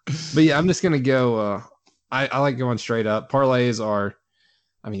yeah, I'm just gonna go. I like going straight up. Parlays are,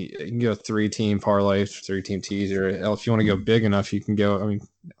 I mean, you can go 3-team parlay, 3-team teaser. If you want to go big enough, you can go. I mean,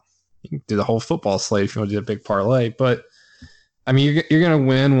 you can do the whole football slate if you want to do a big parlay. But I mean, you're gonna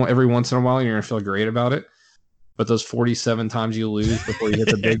win every once in a while, and you're gonna feel great about it. But those 47 times you lose before you hit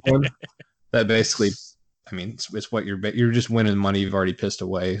the big one, that basically, I mean, it's what you're just winning money you've already pissed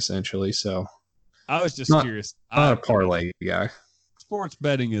away essentially. So I was just curious. I'm not a parlay guy. Sports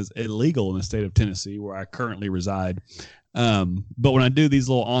betting is illegal in the state of Tennessee, where I currently reside. But when I do these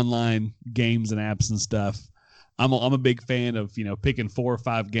little online games and apps and stuff, I'm a big fan of picking 4 or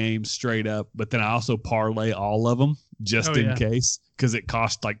 5 games straight up. But then I also parlay all of them just in case, because it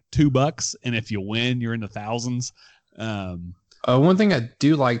costs like $2, and if you win, you're in the thousands. One thing I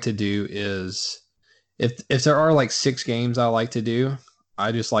do like to do is if there are like 6 games I like to do,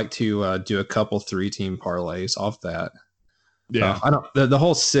 I just like to do a couple 3-team parlays off that. Yeah, I don't the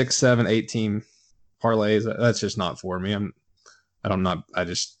whole 6, 7, 8-team parlays. That's just not for me.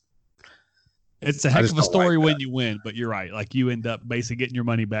 It's a heck of a story when you win, but you're right. Like you end up basically getting your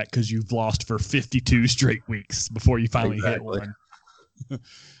money back because you've lost for 52 straight weeks before you finally hit one.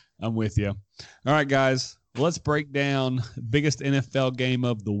 I'm with you. All right, guys, let's break down biggest NFL game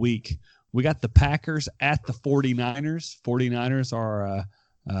of the week. We got the Packers at the 49ers. 49ers are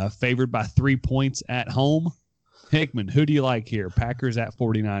favored by 3 points at home. Hickman, who do you like here? Packers at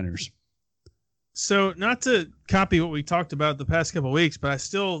 49ers. So not to copy what we talked about the past couple of weeks, but I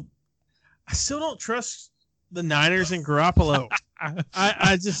still don't trust the Niners and Garoppolo.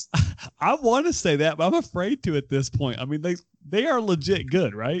 I want to say that, but I'm afraid to at this point. I mean, they are legit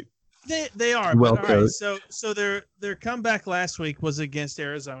good, right? They are. Well, all right, so their comeback last week was against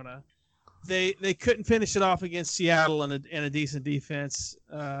Arizona. They couldn't finish it off against Seattle and a decent defense.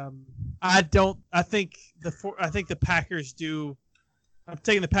 I think the Packers do. I'm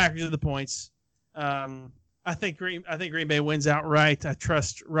taking the Packers to the points. I think Green Bay wins outright. I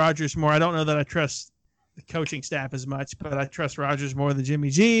trust Rodgers more. I don't know that I trust the coaching staff as much, but I trust Rodgers more than Jimmy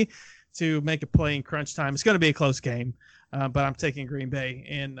G to make a play in crunch time. It's going to be a close game, but I'm taking Green Bay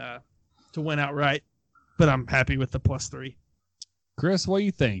and to win outright. But I'm happy with the +3. Chris, what do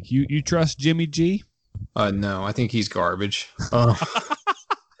you think? You trust Jimmy G? No, I think he's garbage.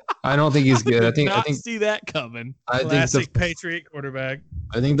 I don't think he's good. I think see that coming. Classic Patriot quarterback.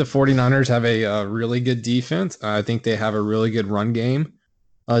 I think the 49ers have a really good defense. I think they have a really good run game.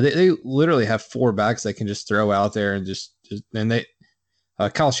 They literally have 4 backs they can just throw out there and and they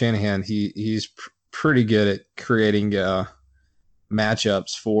Kyle Shanahan he's pretty good at creating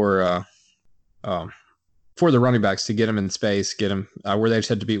matchups for the running backs to get them in space, get them where they just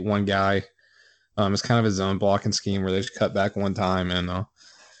had to beat one guy. It's kind of a zone blocking scheme where they just cut back one time, and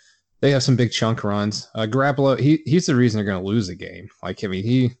they have some big chunk runs. Garoppolo, he's the reason they're going to lose the game. Like, I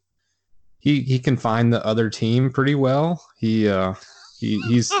mean, he can find the other team pretty well. He has a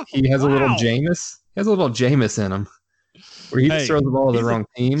little Jameis. He has a little Jameis in him, where he just throws the ball to the wrong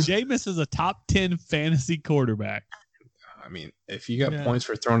team. Jameis is a top 10 fantasy quarterback. I mean, if you got points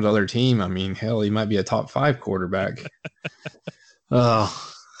for throwing to the other team, I mean, hell, he might be a top 5 quarterback.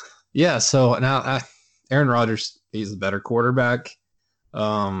 Yeah. So now Aaron Rodgers, he's a better quarterback.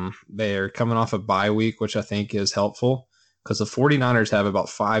 They are coming off a bye week, which I think is helpful because the 49ers have about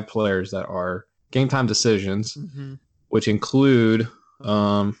 5 players that are game time decisions, which include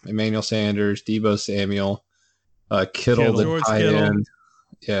Emmanuel Sanders, Deebo Samuel, Kittle, the tight end.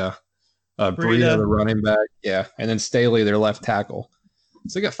 Yeah. Breida, the running back. Yeah. And then Staley, their left tackle.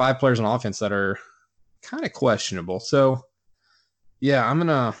 So they got 5 players on offense that are kind of questionable. So, yeah,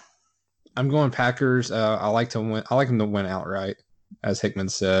 I'm going Packers. I like to win. I like them to win outright, as Hickman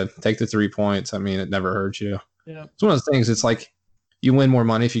said. Take the 3 points. I mean, it never hurts you. Yeah. It's one of those things. It's like you win more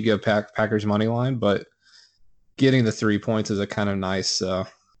money if you go Packers money line, but getting the 3 points is a kind of nice.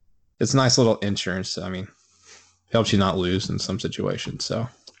 It's a nice little insurance. I mean, helps you not lose in some situations. So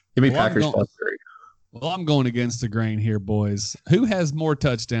give me Packers plus 3. Well, I'm going against the grain here, boys. Who has more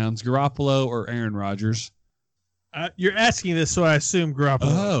touchdowns, Garoppolo or Aaron Rodgers? You're asking this, so I assume Garoppolo.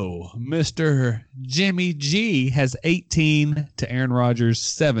 Oh, Mr. Jimmy G has 18 to Aaron Rodgers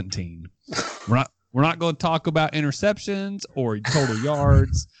 17. We're not going to talk about interceptions or total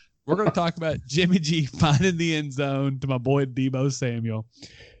yards. We're going to talk about Jimmy G finding the end zone to my boy Deebo Samuel.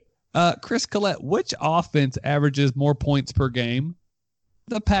 Chris Collette, which offense averages more points per game?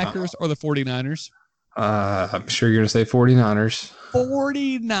 The Packers or the 49ers? I'm sure you're going to say 49ers.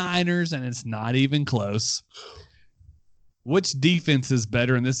 49ers, and it's not even close. Which defense is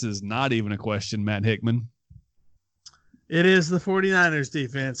better? And this is not even a question, Matt Hickman. It is the 49ers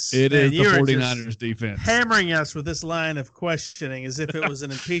defense. It is the 49ers defense. Hammering us with this line of questioning as if it was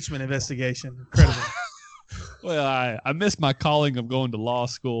an impeachment investigation. Incredible. Well, I missed my calling of going to law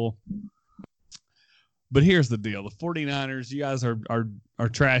school. But here's the deal. The 49ers, you guys are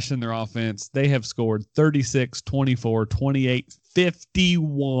trashing their offense. They have scored 36, 24, 28,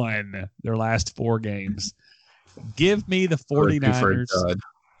 51 their last 4 games. Give me the 49ers.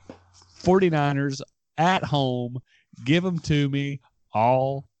 49ers at home. Give them to me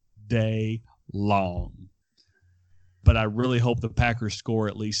all day long. But I really hope the Packers score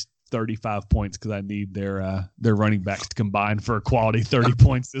at least 35 points because I need their running backs to combine for a quality 30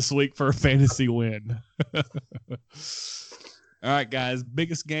 points this week for a fantasy win. All right, guys.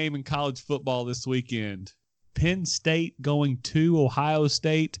 Biggest game in college football this weekend. Penn State going to Ohio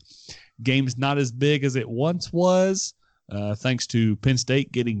State. Game's not as big as it once was, thanks to Penn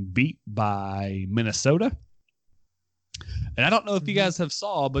State getting beat by Minnesota. And I don't know if you guys have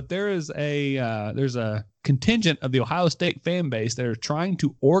saw, but there's a contingent of the Ohio State fan base that are trying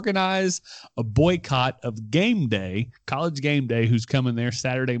to organize a boycott of game day, college game day, who's coming there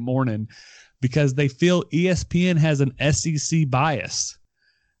Saturday morning, because they feel ESPN has an SEC bias.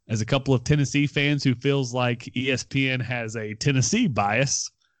 As a couple of Tennessee fans who feels like ESPN has a Tennessee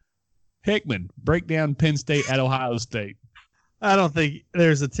bias, Hickman, break down Penn State at Ohio State. I don't think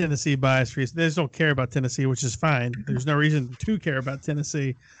there's a Tennessee bias reason. They just don't care about Tennessee, which is fine. There's no reason to care about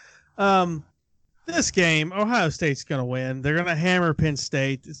Tennessee. This game, Ohio State's going to win. They're going to hammer Penn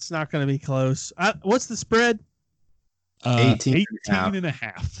State. It's not going to be close. What's the spread? 18 and a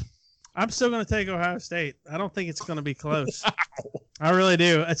half. I'm still going to take Ohio State. I don't think it's going to be close. I really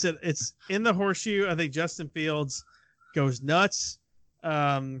do. It's in the horseshoe. I think Justin Fields goes nuts.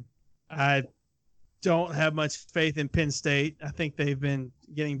 I don't have much faith in Penn State. I think they've been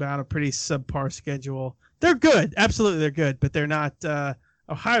getting by on a pretty subpar schedule. They're good. Absolutely, they're good, but they're not.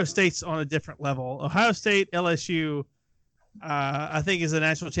 Ohio State's on a different level. Ohio State, LSU, I think is a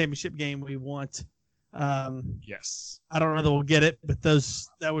national championship game we want. Yes. I don't know that we'll get it, but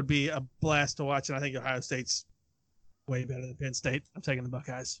that would be a blast to watch, and I think Ohio State's way better than Penn State. I'm taking the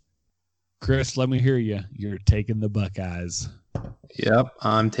Buckeyes. Chris, let me hear you. You're taking the Buckeyes. Yep,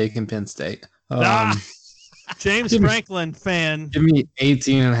 I'm taking Penn State. James Franklin fan. Give me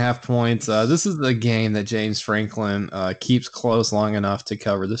 18.5 points. This is the game that James Franklin keeps close long enough to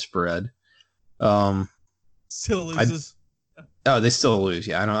cover the spread. Still loses. They still lose.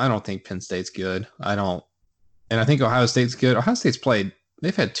 Yeah, I don't think Penn State's good. I think Ohio State's good. Ohio State's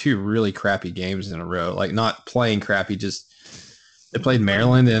they've had 2 really crappy games in a row. Like, not playing crappy, just they played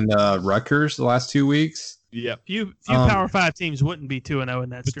Maryland and Rutgers the last 2 weeks. Yep. Few Power 5 teams wouldn't be 2-0 in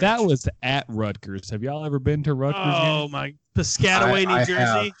that But stretch. that was at Rutgers. Have y'all ever been to Rutgers? Oh my, Piscataway, New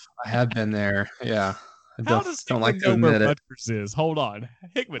Jersey. I have been there. Yeah. I How does don't like to Hickman know admit where it. Rutgers is? Hold on.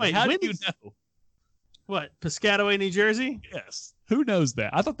 Hickman, Wait, how do when you is- know? What, Piscataway, New Jersey? Yes. Who knows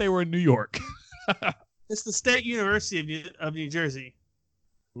that? I thought they were in New York. It's the State University of New Jersey.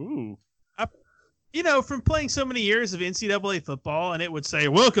 Ooh. You know, from playing so many years of NCAA football, and it would say,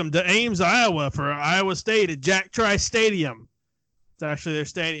 "Welcome to Ames, Iowa, for Iowa State at Jack Trice Stadium." It's actually their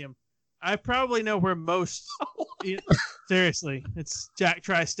stadium. I probably know where most. Seriously, it's Jack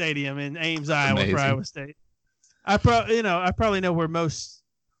Trice Stadium in Ames, Iowa, Amazing. for Iowa State. I probably know where most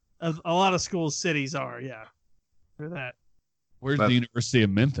of a lot of schools' cities are. Yeah, for that. Where's But- the University of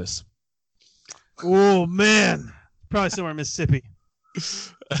Memphis? Oh man, probably somewhere in Mississippi.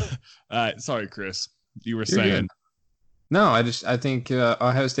 Sorry, Chris. You were You're saying. good. No, I think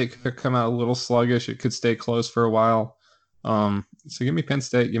Ohio State could come out a little sluggish. It could stay close for a while. So give me Penn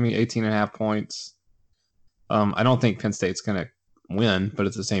State. Give me 18.5 points. I don't think Penn State's going to win, but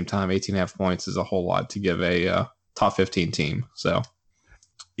at the same time, 18.5 points is a whole lot to give a top 15 team. So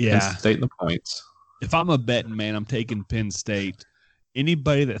Yeah. Penn State in the points. If I'm a betting man, I'm taking Penn State.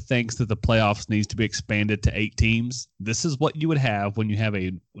 Anybody that thinks that the playoffs needs to be expanded to 8 teams, this is what you would have when you have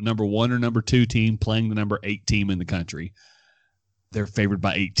a number 1 or number 2 team playing the number 8 team in the country. They're favored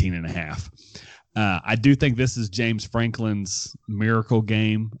by 18.5. I do think this is James Franklin's miracle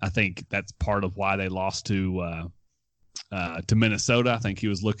game. I think that's part of why they lost to Minnesota. I think he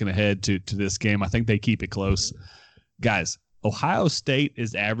was looking ahead to this game. I think they keep it close. Guys, Ohio State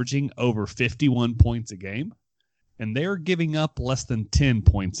is averaging over 51 points a game, and they're giving up less than 10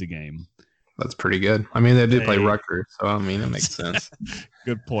 points a game. That's pretty good. I mean, they did play Hey. Rutgers, so I mean, it makes sense.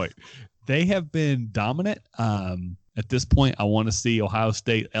 Good point. They have been dominant. At this point, I want to see Ohio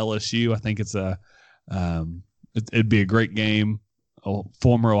State LSU. I think it'd be a great game. A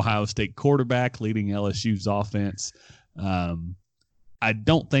former Ohio State quarterback leading LSU's offense. I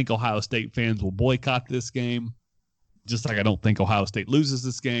don't think Ohio State fans will boycott this game, just like I don't think Ohio State loses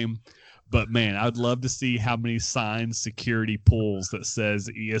this game. But man, I'd love to see how many signs security pulls that says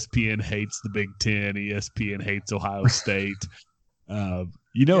ESPN hates the Big Ten, ESPN hates Ohio State. A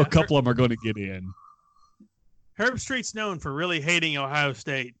couple of them are going to get in. Herb Street's known for really hating Ohio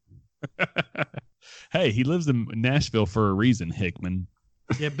State. Hey, he lives in Nashville for a reason, Hickman.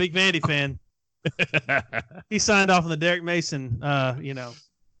 Yeah, big Vandy fan. He signed off on the Derek Mason,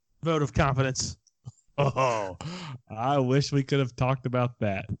 vote of confidence. Oh, I wish we could have talked about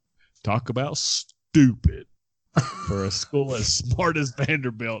that. Talk about stupid for a school as smart as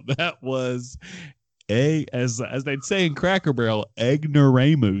Vanderbilt. That was as they'd say in Cracker Barrel,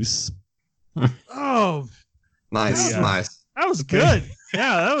 ignoramus. Oh, Nice, Yeah. nice. that was good.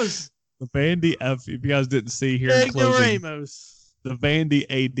 Yeah, that was The Vandy, if you guys didn't see here in closing, ignoramus. the Vandy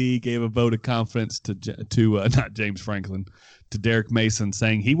AD gave a vote of confidence to not James Franklin, to Derek Mason,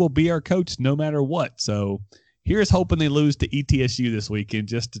 saying he will be our coach no matter what. So here's hoping they lose to ETSU this weekend,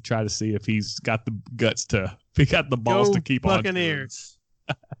 just to try to see if he's got the guts if he got the balls Go to keep Buccaneers.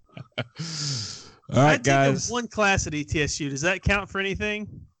 on. All right, I guys. did one class at ETSU. Does that count for anything?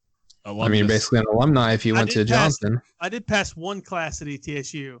 I mean, you're basically an alumni if you I went to did pass- Johnson. I did pass one class at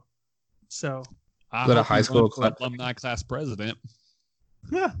ETSU. So, I Is that a hope high you school run for class? alumni class president.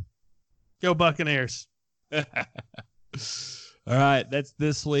 yeah. Go Buccaneers. All right, that's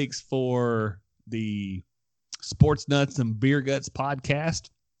this week's for the Sports Nuts and Beer Guts podcast.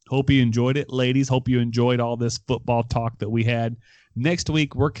 Hope you enjoyed it, ladies. Hope you enjoyed all this football talk that we had. Next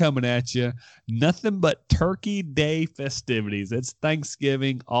week, we're coming at you. Nothing but Turkey Day festivities. It's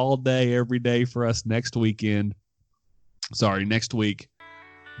Thanksgiving all day, every day for us next week.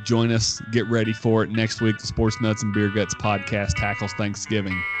 Join us. Get ready for it. Next week, the Sports Nuts and Beer Guts podcast tackles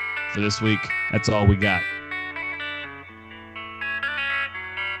Thanksgiving. For this week, that's all we got.